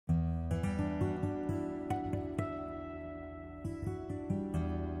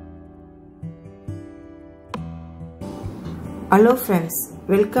Hello friends,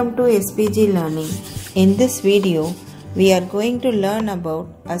 welcome to SPG Learning. In this video, we are going to learn about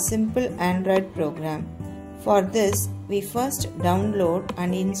a simple Android program. For this, we first download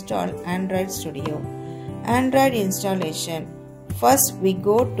and install Android Studio. Android installation. First, we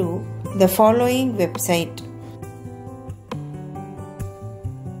go to the following website.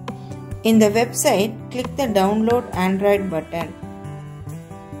 In the website, click the Download Android button.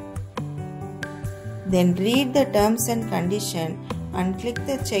 Then read the terms and condition and click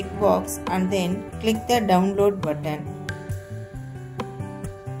the checkbox and then click the download button.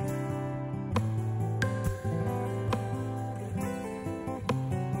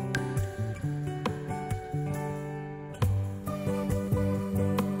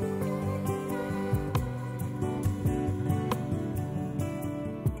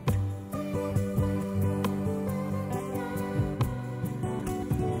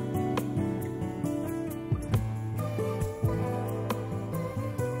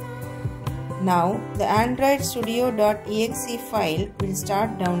 Now the Android Studio.exe file will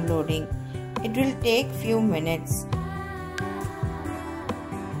start downloading. It will take few minutes.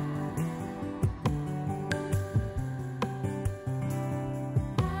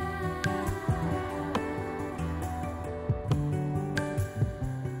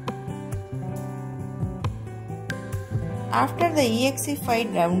 After the exe file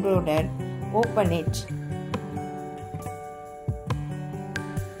downloaded, open it.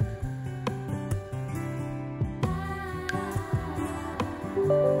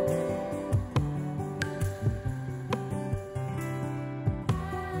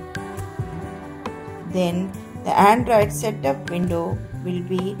 Then the Android setup window will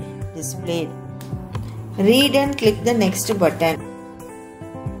be displayed. Read and click the next button.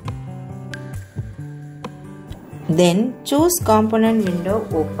 Then choose component window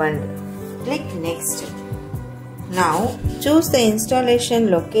opened. Click next. Now choose the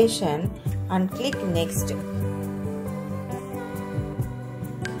installation location and click next.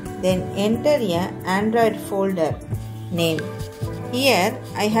 Then enter a Android folder name. Here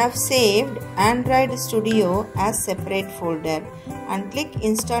I have saved Android Studio as separate folder and click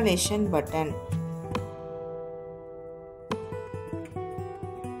installation button.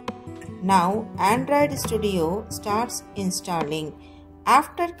 Now Android Studio starts installing.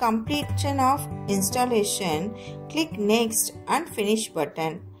 After completion of installation, click next and finish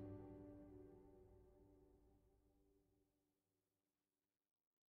button.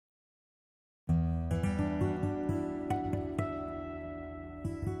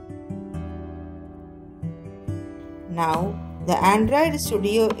 Now the Android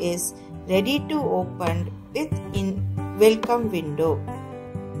Studio is ready to open with in welcome window.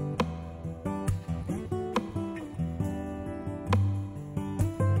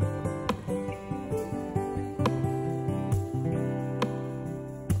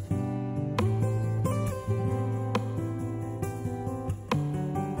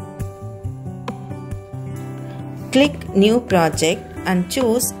 Click New Project and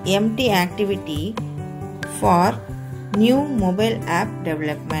choose Empty Activity for new mobile app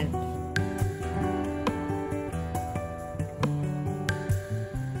development.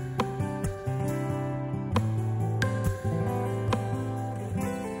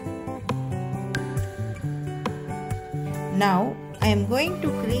 Now I am going to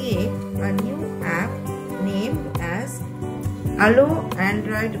create a new app named as Hello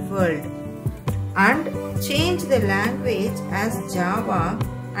Android World and change the language as Java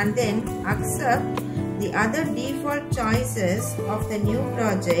and then accept the other default choices of the new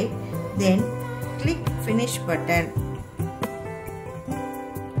project, then click Finish button.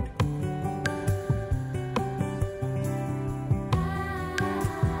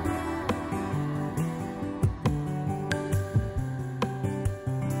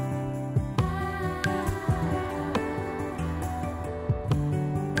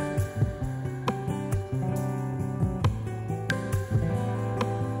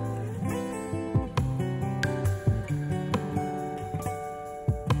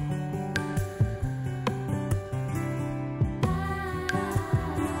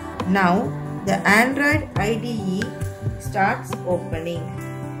 Now the Android IDE starts opening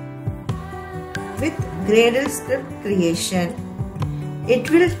with Gradle script creation. It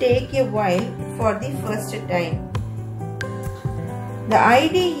will take a while for the first time. The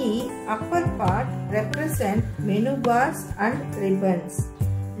IDE upper part represents menu bars and ribbons.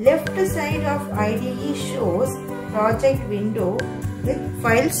 Left side of IDE shows project window with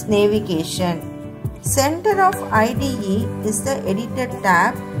files navigation. Center of IDE is the editor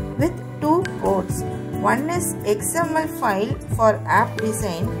tab with two ports. One is XML file for app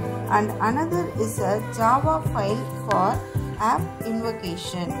design and another is a Java file for app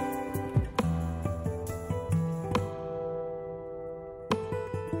invocation.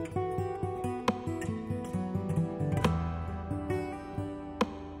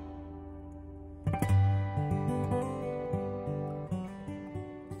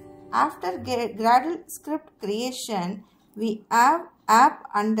 After Gradle script creation, we have app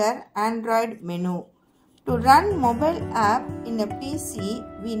under Android menu. To run mobile app in a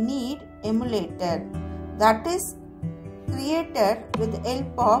PC, we need emulator that is created with the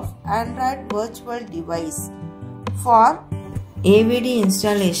help of Android virtual device. For AVD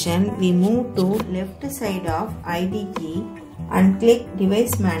installation, we move to left side of IDE and click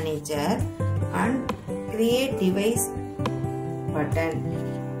Device Manager and Create Device button.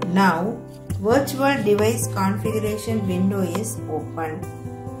 Now, virtual device configuration window is open.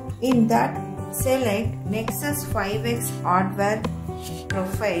 In that, select Nexus 5X hardware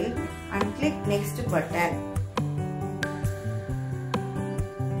profile and click Next button.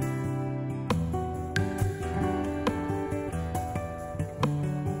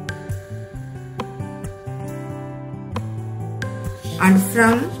 And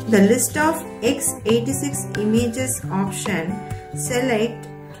from the list of x86 images option, select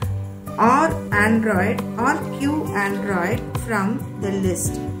or Android or Q Android from the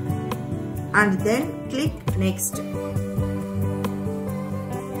list and then click Next.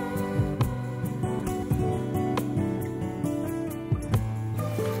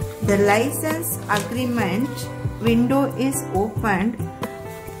 The license agreement window is opened.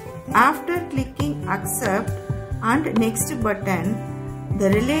 After clicking Accept and Next button, the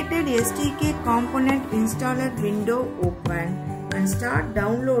related SDK component installer window open and start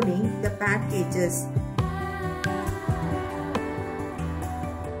downloading the packages.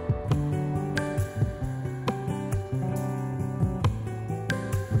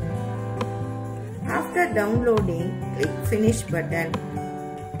 After downloading, click Finish button.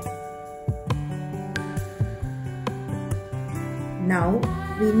 Now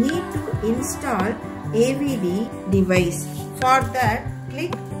we need to install AVD device. For that,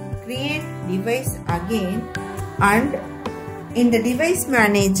 click Create Device again and in the Device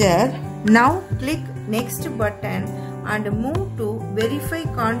Manager, now click Next button and move to Verify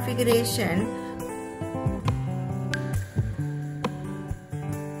Configuration.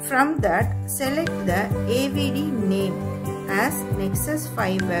 From that, select the AVD name as Nexus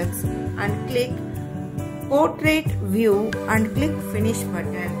 5X and click Portrait View and click Finish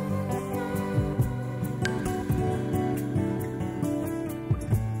button.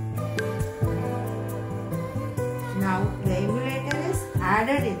 Now the emulator is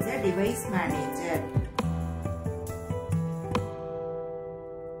added in the Device Manager.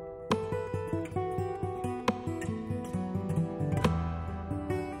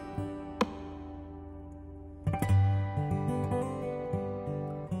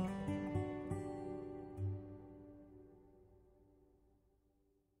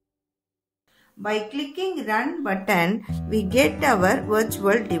 By clicking Run button, we get our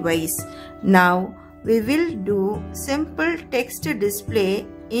virtual device. Now we will do simple text display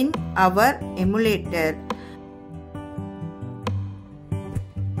in our emulator.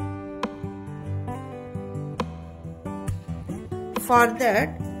 For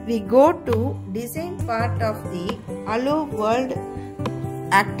that, we go to Design part of the Hello World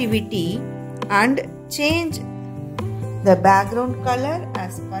activity and change the background color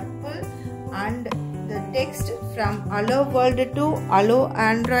as purple and the text from Hello World to Hello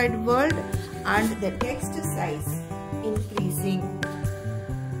Android World and the text size increasing.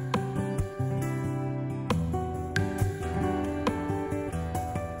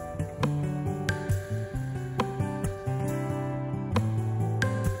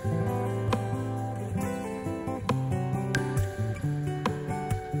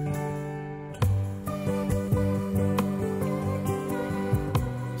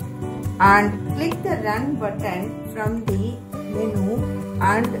 And click the Run button from the menu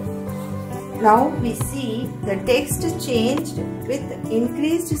and now we see the text changed with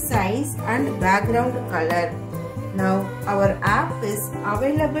increased size and background color. Now our app is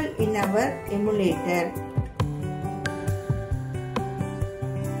available in our emulator.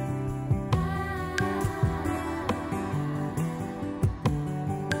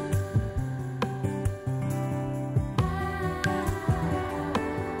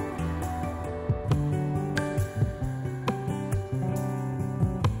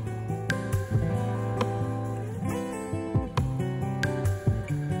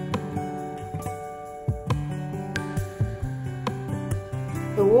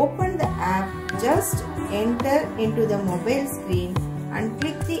 To open the app, just enter into the mobile screen and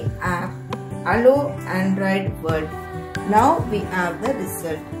click the app Hello Android World. Now we have the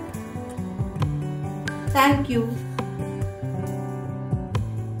result. Thank you.